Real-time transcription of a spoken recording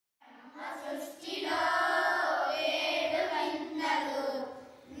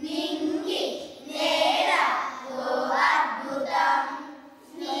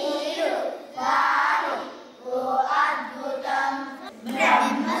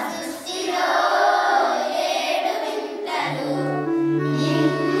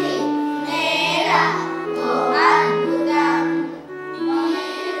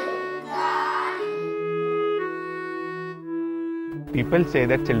People say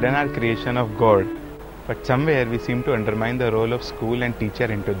that children are creation of God, but somewhere we seem to undermine the role of school and teacher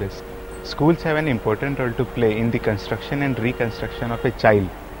into this. Schools have an important role to play in the construction and reconstruction of a child,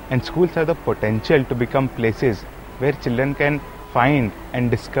 and schools have the potential to become places where children can find and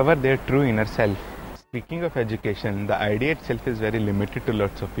discover their true inner self. Speaking of education, the idea itself is very limited to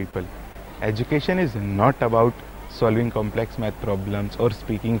lots of people. Education is not about solving complex math problems or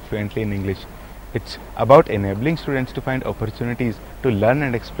speaking fluently in English. It's about enabling students to find opportunities to learn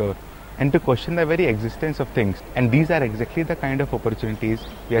and explore, and to question the very existence of things. And these are exactly the kind of opportunities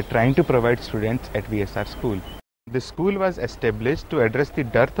we are trying to provide students at VSR School. The school was established to address the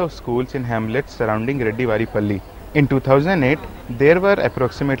dearth of schools in hamlets surrounding Reddivaripalle. In 2008, there were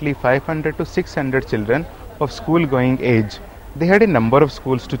approximately 500 to 600 children of school-going age. They had a number of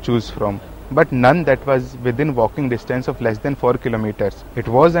schools to choose from, but none that was within walking distance of less than 4 kilometers. It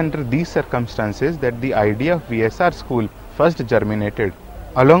was under these circumstances that the idea of VSR School first germinated.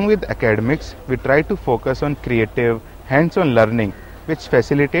 Along with academics, we try to focus on creative, hands-on learning, which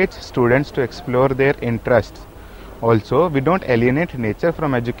facilitates students to explore their interests. Also, we don't alienate nature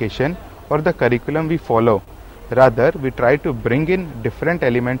from education or the curriculum we follow. Rather, we try to bring in different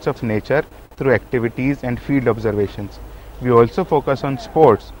elements of nature through activities and field observations. We also focus on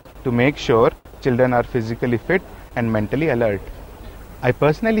sports to make sure children are physically fit and mentally alert. I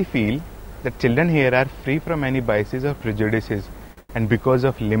personally feel that children here are free from any biases or prejudices, and because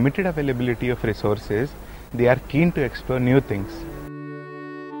of limited availability of resources, they are keen to explore new things.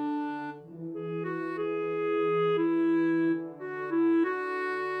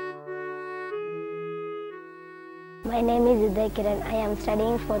 My name is Uday Kiran. I am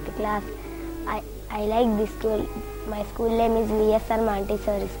studying 4th class. I like this school. My school name is VSR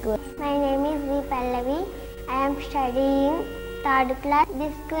Montessori School. My name is V. Pallavi. I am studying 3rd class.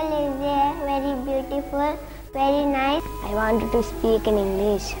 This school is very beautiful, very nice. I wanted to speak in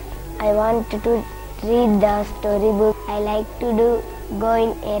English. I wanted to read the storybook. I like to go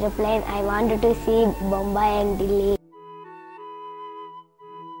in aeroplane. I wanted to see Bombay and Delhi.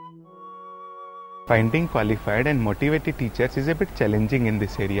 Finding qualified and motivated teachers is a bit challenging in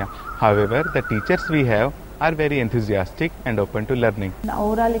this area. However, the teachers we have are very enthusiastic and open to learning. The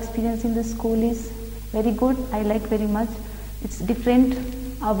overall experience in this school is very good. I like very much. It's different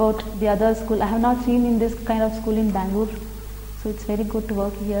about the other school. I have not seen in this kind of school in Bangalore. So it's very good to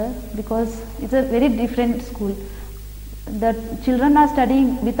work here because it's a very different school. The children are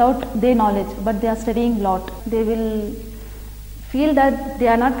studying without their knowledge, but they are studying a lot. They will feel that they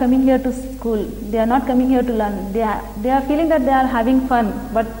are not coming here to school, they are not coming here to learn. They are feeling that they are having fun,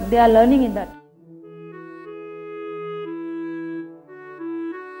 but they are learning in that.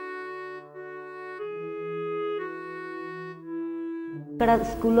 ఇక్కడ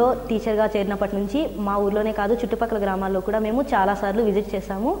స్కూల్లో టీచర్గా చేరినప్పటి నుంచి మా ఊర్లోనే కాదు చుట్టుపక్కల గ్రామాల్లో కూడా మేము చాలాసార్లు విజిట్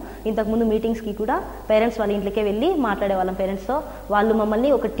చేశాము. ఇంతకుముందు మీటింగ్స్కి కూడా పేరెంట్స్ వాళ్ళ ఇంట్లోకే వెళ్ళి మాట్లాడేవాళ్ళం పేరెంట్స్తో. వాళ్ళు మమ్మల్ని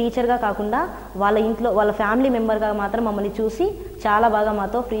ఒక టీచర్గా కాకుండా వాళ్ళ ఇంట్లో వాళ్ళ ఫ్యామిలీ మెంబర్గా మాత్రం మమ్మల్ని చూసి చాలా బాగా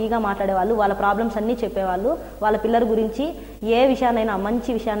మాతో ఫ్రీగా మాట్లాడేవాళ్ళు. వాళ్ళ ప్రాబ్లమ్స్ అన్నీ చెప్పేవాళ్ళు. వాళ్ళ పిల్లల గురించి ఏ విషయాన్నైనా, మంచి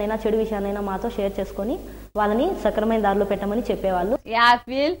విషయాన్నైనా చెడు విషయాన్నైనా మాతో షేర్ చేసుకొని వాళ్ళని సక్రమైన దారిలో పెట్టమని చెప్పేవాళ్ళు.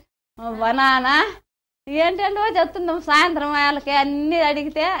 యాపిల్, బనానా ఏంటంటే చెప్తుందాం. సాయంత్రం వాళ్ళకి అన్నీ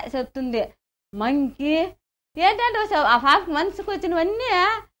అడిగితే చెప్తుంది. మంకి ఏంటంటే ఆ పాపకి మనసుకు వచ్చినవన్నీ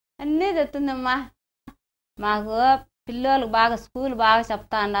అన్నీ చెప్తుందమ్మా. మాకు పిల్లలకు బాగా స్కూల్ బాగా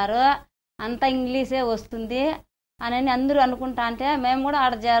చెప్తా అన్నారు, అంతా ఇంగ్లీషే వస్తుంది అని అందరూ అనుకుంటా అంటే మేము కూడా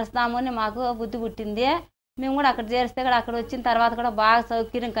అక్కడ చేస్తామని మాకు బుద్ధి పుట్టింది. మేము కూడా అక్కడ చేరిస్తే కూడా అక్కడ వచ్చిన తర్వాత కూడా బాగా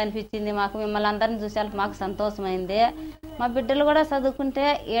సౌకర్యం కనిపించింది మాకు. మిమ్మల్ని అందరినీ చూసేళ్ళకి మాకు సంతోషమైంది. మా బిడ్డలు కూడా చదువుకుంటే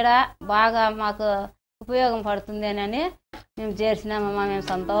ఈడ బాగా మాకు ఉపయోగం పడుతుంది అని మేము చేర్చినామమ్మా. మేము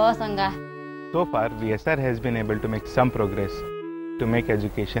సంతోషంగా. So far, VSR has been able to make some progress to make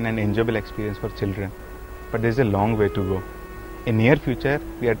education an enjoyable experience for children. But there is a long way to go. In near future,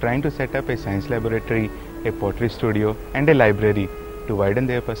 we are trying to set up a science laboratory, a pottery studio and a library to widen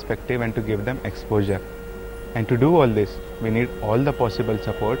their perspective and to give them exposure. And to do all this, we need all the possible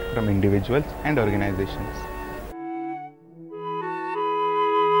support from individuals and organizations.